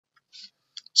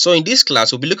So in this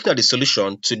class, we'll be looking at the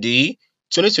solution to the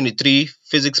 2023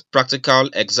 Physics Practical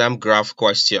Exam Graph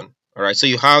question. All right, so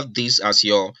you have this as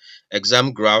your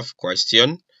exam graph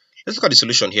question. Let's look at the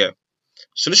solution here.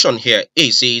 Solution here,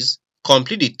 A says,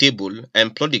 complete the table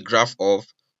and plot the graph of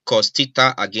cos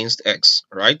theta against x,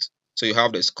 right? So you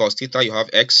have this cos theta, you have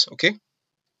x, okay?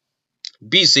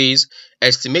 B says,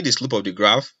 estimate the slope of the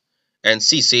graph. And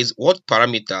C says, what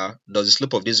parameter does the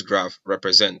slope of this graph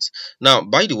represent? Now,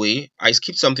 by the way, I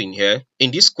skipped something here.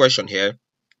 In this question here,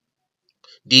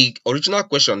 the original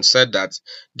question said that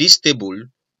this table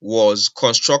was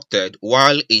constructed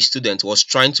while a student was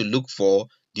trying to look for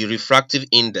the refractive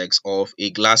index of a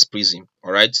glass prism.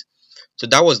 All right. So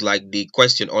that was like the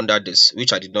question under this,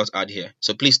 which I did not add here.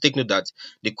 So please take note that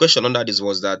the question under this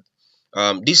was that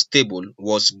this table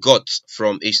was got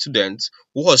from a student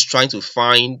who was trying to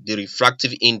find the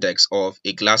refractive index of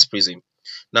a glass prism.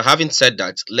 Now, having said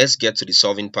that, let's get to the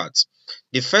solving part.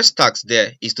 The first task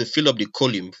there is to fill up the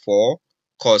column for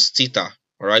cos theta.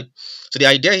 All right. So the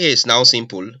idea here is now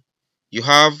simple. You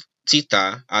have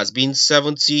theta as being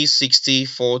 70, 60,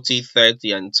 40,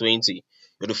 30, and 20. You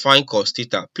have to find cos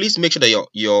theta. Please make sure that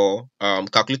your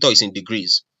calculator is in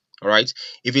degrees. All right.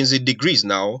 If it's in degrees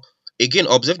now, again,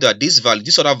 observe that these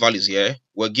other values here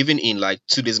were given in like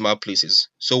 2 decimal places.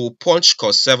 So we'll punch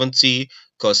cos 70,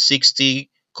 cos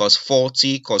 60, cos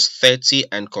 40, cos 30,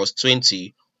 and cos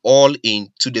 20 all in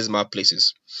 2 decimal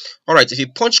places. All right, if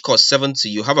you punch cos 70,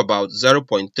 you have about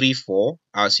 0.34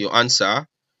 as your answer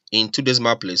in 2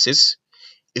 decimal places.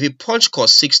 If you punch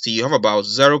cos 60, you have about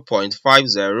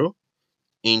 0.50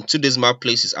 in 2 decimal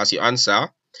places as your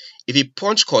answer. If you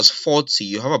punch cos 40,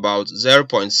 you have about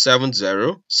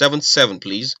 0.77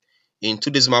 please in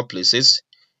 2 decimal places.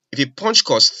 If you punch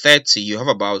cos 30, you have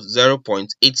about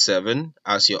 0.87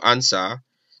 as your answer.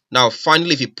 Now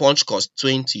finally, if you punch cos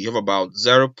 20, you have about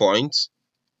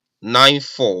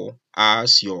 0.94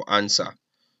 as your answer.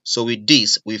 So with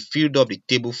this, we filled up the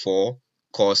table for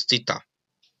cos theta.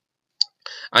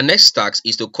 Our next task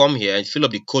is to come here and fill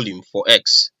up the column for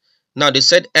x. Now they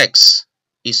said x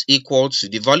is equal to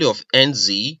the value of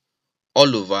nz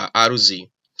all over rz.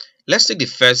 Let's take the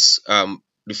first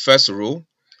row.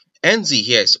 nz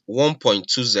here is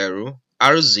 1.20,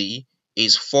 rz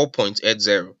is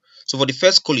 4.80. So for the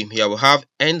first column here, we'll have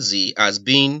nz as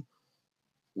being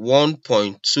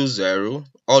 1.20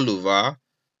 all over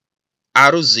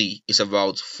rz is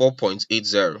about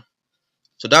 4.80.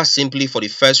 So that's simply for the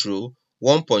first row,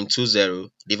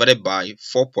 1.20 divided by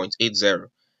 4.80.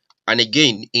 And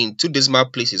again, in 2 decimal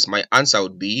places, my answer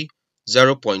would be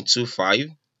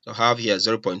 0.25. So I have here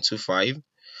 0.25.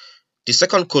 The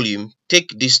second column, take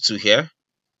these two here.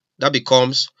 That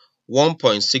becomes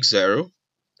 1.60.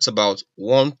 It's about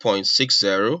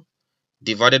 1.60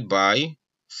 divided by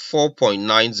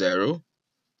 4.90.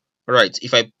 Alright,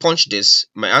 if I punch this,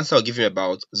 my answer will give me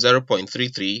about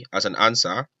 0.33 as an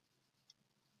answer.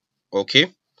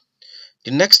 Okay.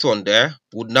 The next one there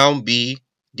would now be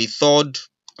the third,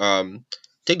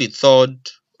 take the third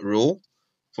row.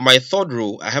 For my third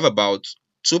row, I have about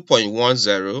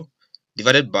 2.10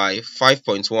 divided by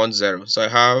 5.10. So I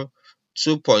have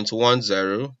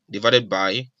 2.10 divided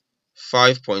by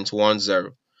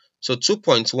 5.10. So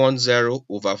 2.10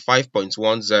 over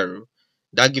 5.10,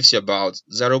 that gives you about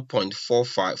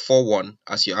 0.4541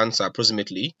 as your answer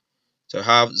approximately. So I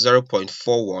have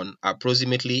 0.41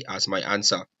 approximately as my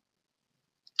answer.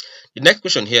 The next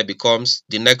question here becomes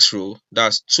the next row,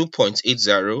 that's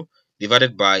 2.80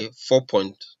 divided by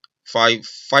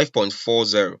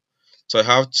 5.40. So I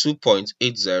have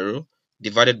 2.80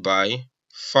 divided by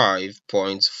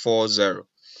 5.40.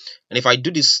 And if I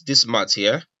do this math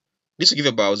here, this will give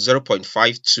about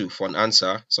 0.52 for an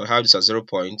answer. So I have this as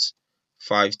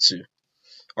 0.52.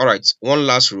 Alright, one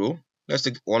last row. Let's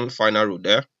take one final row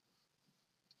there.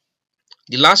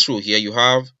 The last row here, you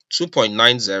have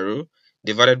 2.90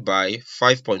 divided by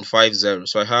 5.50.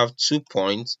 So I have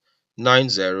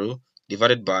 2.90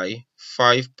 divided by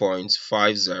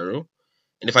 5.50.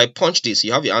 And if I punch this,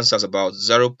 you have your answers about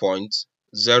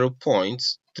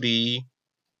 0.0.3.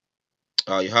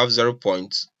 You have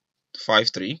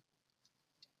 0.53.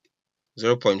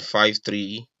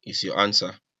 0.53 is your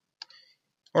answer.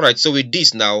 Alright, so with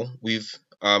this now, we've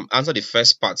answered the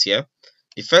first part here.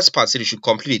 The first part said you should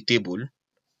complete a table.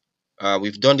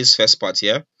 We've done this first part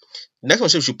here. The next one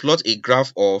says we should plot a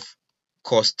graph of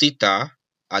cos theta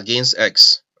against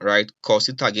x, right? Cos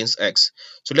theta against x.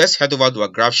 So let's head over to our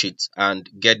graph sheet and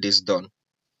get this done.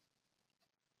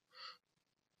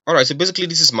 Alright, so basically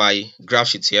this is my graph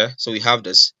sheet here. So we have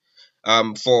this.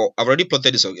 I've already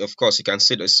plotted this, of course, you can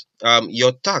see this.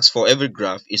 Your task for every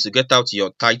graph is to get out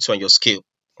your title and your scale.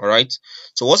 All right.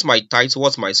 So what's my title?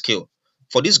 What's my scale?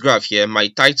 For this graph here, my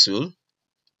title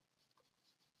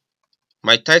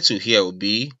here will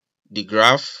be the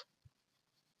graph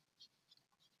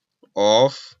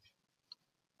of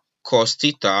cos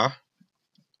theta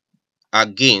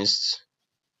against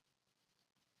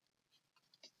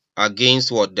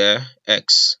what there?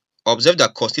 X. Observe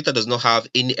that cos theta does not have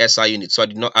any SI unit, so I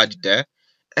did not add it there.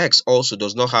 X also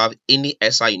does not have any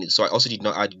SI unit, so I also did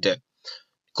not add it there.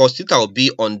 Cos theta will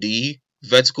be on the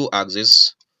vertical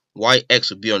axis, while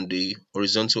X will be on the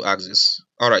horizontal axis.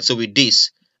 Alright, so with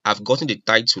this, I've gotten the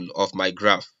title of my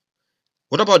graph.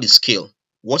 What about the scale?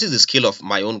 What is the scale of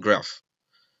my own graph?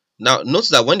 Now, note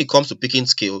that when it comes to picking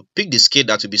scale, pick the scale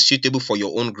that will be suitable for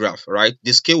your own graph, right?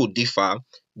 The scale will differ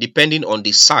depending on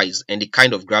the size and the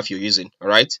kind of graph you're using, all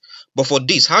right? But for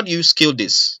this, how do you scale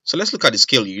this? So let's look at the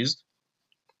scale used.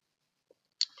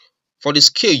 For the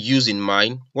scale used in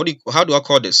mine, how do I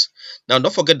call this? Now,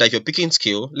 don't forget that if you're picking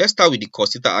scale, let's start with the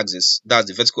cos theta axis. That's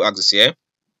the vertical axis here.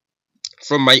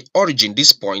 From my origin,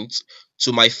 this point,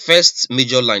 to my first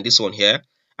major line, this one here,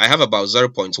 I have about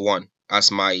 0.1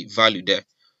 as my value there.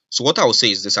 So what I will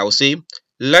say is this. I will say,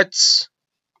 let's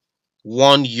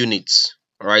 1 unit.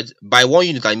 All right. By 1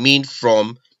 unit, I mean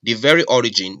from the very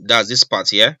origin, that's this part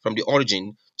here, from the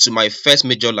origin to my first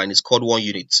major line is called 1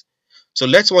 unit. So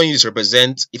let 1 unit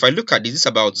represent, if I look at this, it's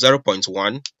about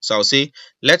 0.1. So I'll say,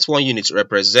 let 1 unit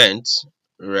represent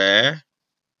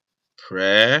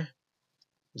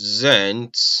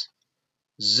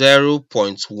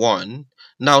 0.1.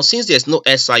 Now, since there's no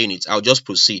SI unit, I'll just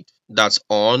proceed. That's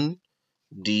on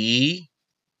the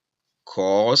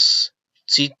cos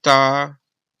theta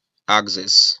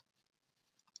axis.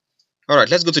 All right,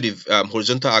 let's go to the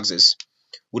horizontal axis.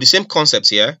 With the same concept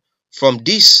here, from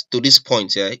this to this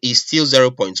point here is still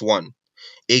 0.1.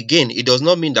 Again, it does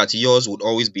not mean that yours would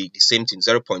always be the same thing,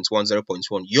 0.1,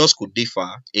 0.1. Yours could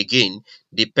differ, again,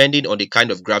 depending on the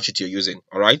kind of graph sheet you're using.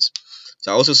 All right.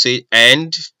 So I also say,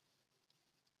 and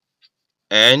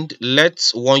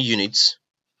let 1 unit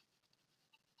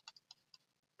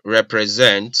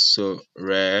represent, so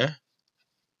represent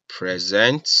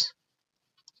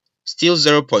still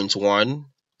 0.1.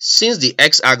 Since the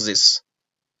x-axis,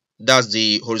 that's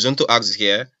the horizontal axis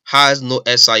here, has no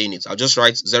SI unit, I'll just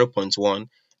write 0.1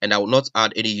 and I will not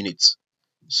add any units.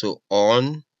 So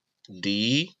on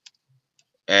the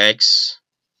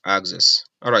x-axis.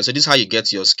 Alright, so this is how you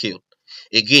get your scale.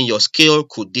 Again, your scale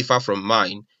could differ from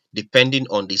mine depending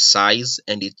on the size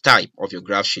and the type of your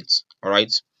graph sheet.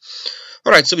 Alright.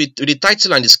 Alright, so with the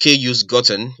title and the scale used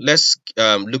gotten, let's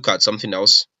look at something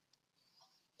else.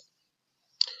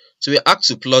 So we're asked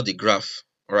to plot the graph.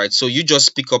 Alright, so you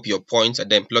just pick up your points and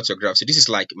then plot your graph. So this is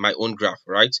like my own graph,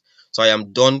 right? So I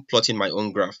am done plotting my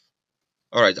own graph.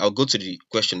 Alright, I'll go to the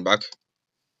question back.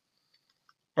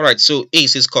 Alright, so A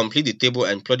says complete the table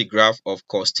and plot the graph of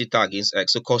cos theta against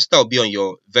x. So cos theta will be on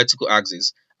your vertical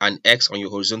axis and x on your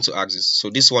horizontal axis. So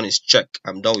this one is check.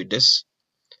 I'm done with this.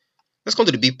 Let's come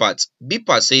to the B part. B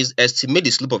part says estimate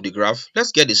the slope of the graph.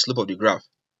 Let's get the slope of the graph.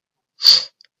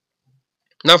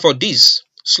 Now for this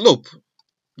slope,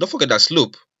 don't forget that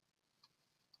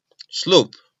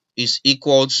slope is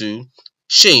equal to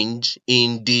change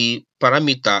in the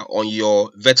parameter on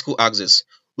your vertical axis,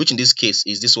 which in this case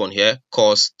is this one here,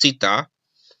 cos theta.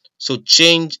 So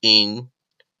change in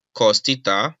cos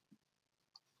theta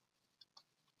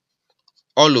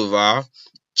all over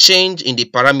change in the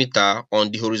parameter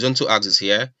on the horizontal axis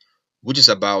here, which is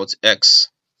about x.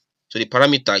 So the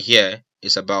parameter here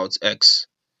is about x.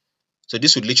 So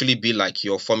this would literally be like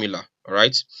your formula, all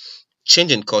right?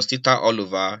 Change in cos theta all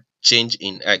over change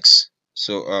in x.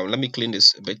 So let me clean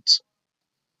this a bit.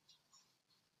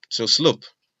 So slope,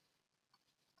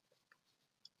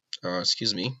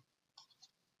 excuse me.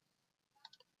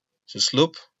 So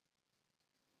slope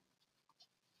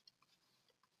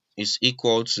is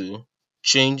equal to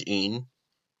change in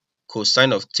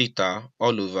cosine of theta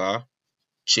all over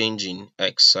change in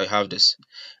x. So I have this.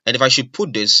 And if I should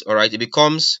put this, all right, it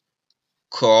becomes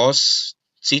cos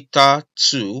theta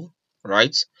 2,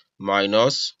 right,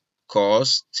 minus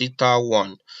cos theta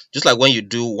 1. Just like when you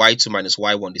do y2 minus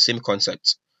y1, the same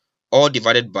concept. All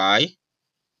divided by,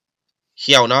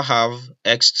 here I will now have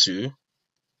x2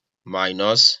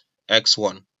 minus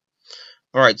x1.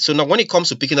 All right, so now when it comes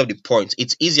to picking up the points,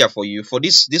 it's easier for you. For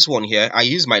this one here, I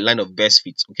use my line of best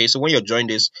fit. Okay, so when you're drawing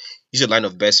this, use your line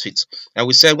of best fit. And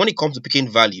we said when it comes to picking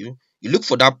value, you look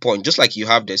for that point, just like you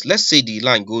have this. Let's say the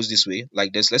line goes this way,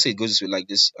 like this. Let's say it goes this way, like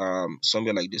this,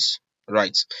 somewhere like this,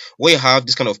 right? Where you have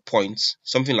this kind of points,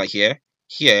 something like here,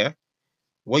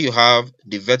 where you have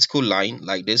the vertical line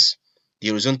like this, the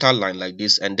horizontal line like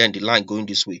this, and then the line going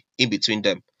this way in between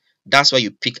them. that's where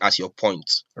you pick as your point,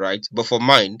 right? But for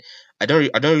mine, I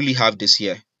don't really have this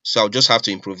here, so I'll just have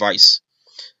to improvise.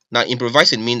 Now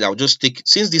improvising means I'll just take,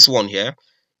 since this one here,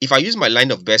 if I use my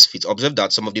line of best fit, observe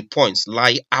that some of the points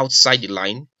lie outside the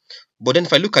line. But then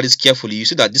if I look at this carefully, you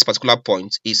see that this particular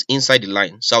point is inside the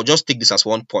line. So I'll just take this as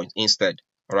one point instead.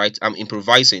 All right, I'm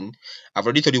improvising. I've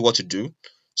already told you what to do.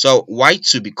 So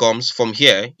y2 becomes, from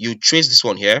here, you trace this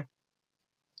one here,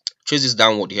 trace this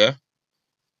downward here,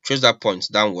 trace that point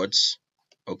downwards.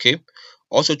 Okay.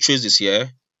 Also trace this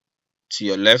here to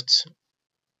your left.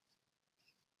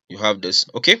 You have this.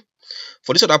 Okay.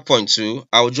 For this other point too,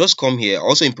 I'll just come here,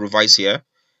 also improvise here.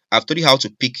 I've told you how to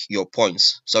pick your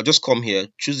points. So I'll just come here,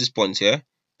 choose this point here,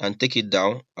 and take it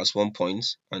down as one point,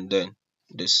 and then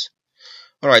this.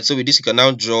 Alright, so with this, you can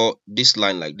now draw this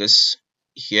line like this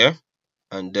here,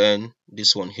 and then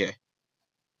this one here.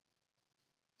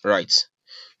 Right.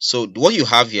 So what you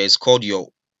have here is called your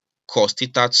cos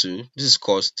theta 2. This is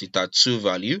cos theta 2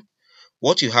 value.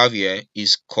 What you have here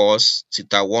is cos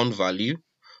theta 1 value.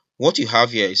 What you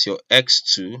have here is your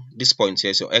x2. This point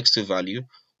here is your x2 value.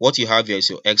 What you have here is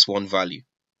your x1 value.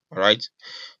 Alright.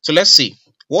 So let's see.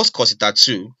 What's cos theta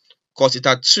 2? Cos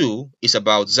theta 2 is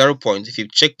about 0. If you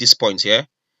check this point here,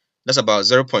 that's about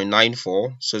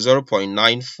 0.94. So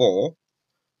 0.94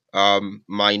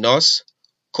 minus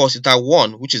cos theta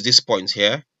 1, which is this point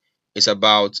here, is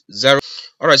about 0.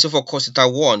 Alright, so for cos theta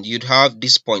 1, you'd have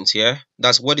this point here.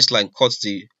 That's where this line cuts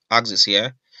the axis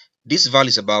here. This value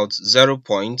is about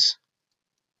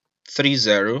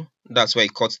 0.30. That's where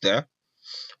it cuts there.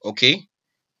 Okay.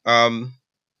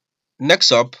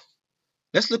 Next up,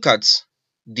 let's look at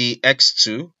the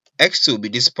x2. X2 will be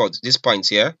this point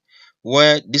here,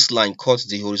 where this line cuts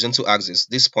the horizontal axis.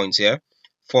 This point here,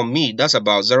 for me, that's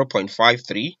about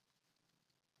 0.53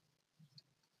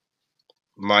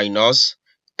 minus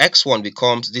x1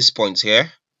 becomes this point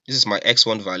here. This is my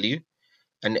x1 value,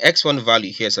 and the x1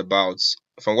 value here is about,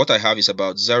 from what I have, is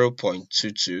about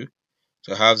 0.22.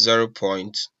 So I have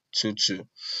 0.22.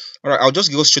 Alright, I'll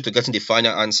just go straight to getting the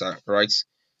final answer, right?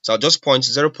 So I'll just point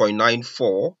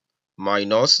 0.94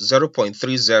 minus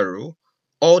 0.30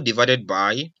 all divided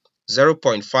by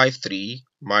 0.53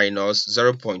 minus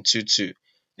 0.22.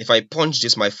 If I punch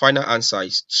this, my final answer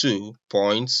is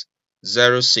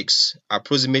 2.06,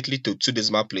 approximately to 2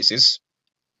 decimal places.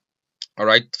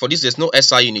 Alright, for this there's no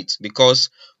SI unit because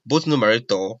both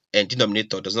numerator and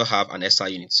denominator does not have an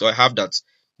SI unit. So I have that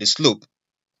the slope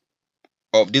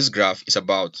of this graph is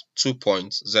about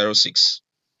 2.06.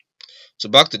 So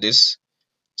back to this.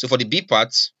 So for the B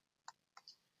part,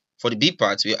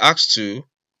 we're asked to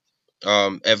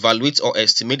evaluate or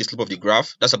estimate the slope of the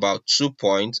graph. That's about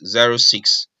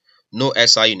 2.06. No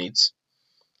SI units.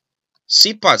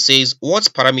 C part says,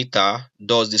 what parameter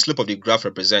does the slope of the graph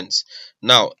represent?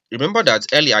 Now, remember that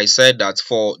earlier I said that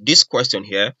for this question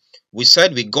here, we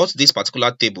said we got this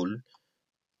particular table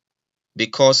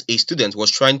because a student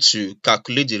was trying to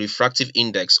calculate the refractive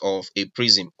index of a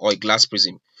prism or a glass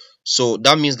prism. So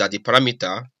that means that the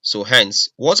parameter, so hence,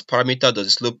 what parameter does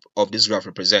the slope of this graph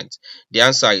represent? The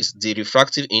answer is the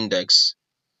refractive index.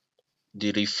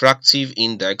 The refractive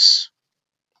index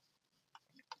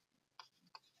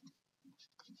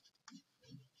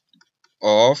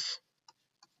of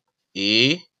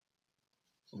a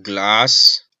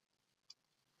glass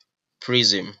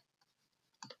prism.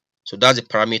 So that's the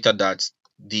parameter that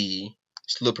the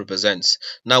slope represents.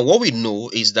 Now what we know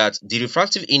is that the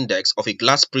refractive index of a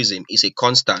glass prism is a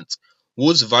constant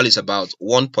whose value is about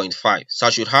 1.5. So I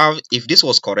should have, if this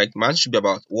was correct, mine should be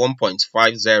about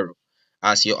 1.50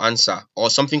 as your answer,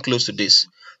 or something close to this.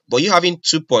 But you having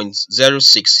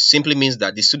 2.06 simply means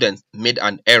that the student made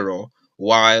an error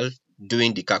while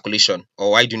doing the calculation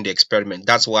or while doing the experiment.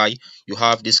 That's why you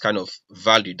have this kind of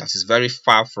value that is very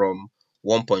far from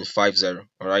 1.50.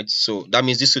 All right, so that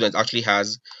means this student actually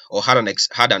has or had an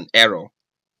error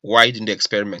while doing the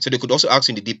experiment. So they could also ask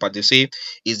in the D part, they say,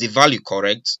 is the value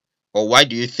correct, or why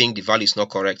do you think the value is not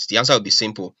correct? The answer would be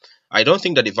simple. I don't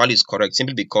think that the value is correct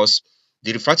simply because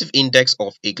the refractive index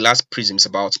of a glass prism is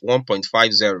about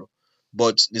 1.50,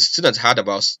 but the student had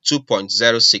about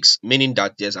 2.06, meaning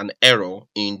that there's an error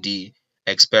in the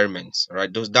experiment. All right,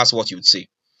 that's what you would say.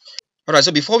 All right,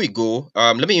 so before we go,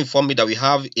 let me inform you that we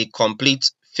have a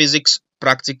complete physics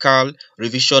practical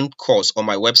revision course on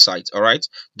my website. All right,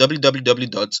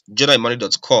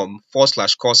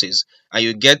 www.jonaimani.com/courses, and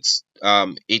you get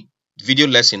a video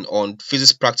lesson on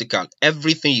physics practical,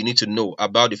 everything you need to know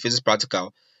about the physics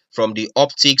practical from the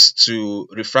optics to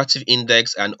refractive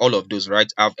index and all of those,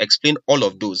 right? I've explained all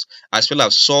of those as well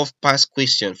as solved past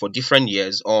questions for different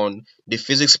years on the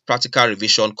physics practical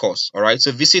revision course. All right,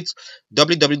 so visit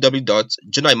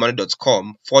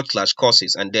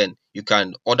www.jonaimani.com/courses and then you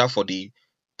can order for the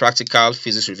practical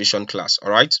physics revision class. All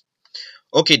right.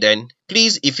 Okay then,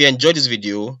 please, if you enjoyed this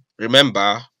video,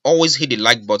 remember, always hit the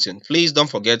like button. Please don't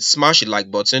forget, smash the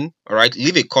like button. All right,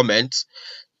 leave a comment.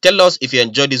 Tell us if you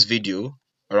enjoyed this video.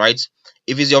 All right,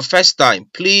 if it's your first time,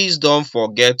 please don't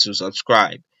forget to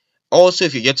subscribe. Also,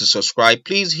 if you get to subscribe,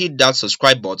 please hit that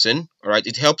subscribe button. All right,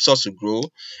 it helps us to grow.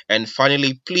 And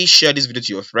finally, please share this video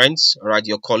to your friends, all right,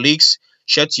 your colleagues.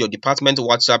 Share to your department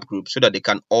WhatsApp group so that they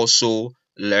can also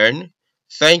learn.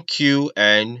 Thank you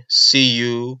and see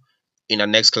you in the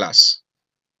next class.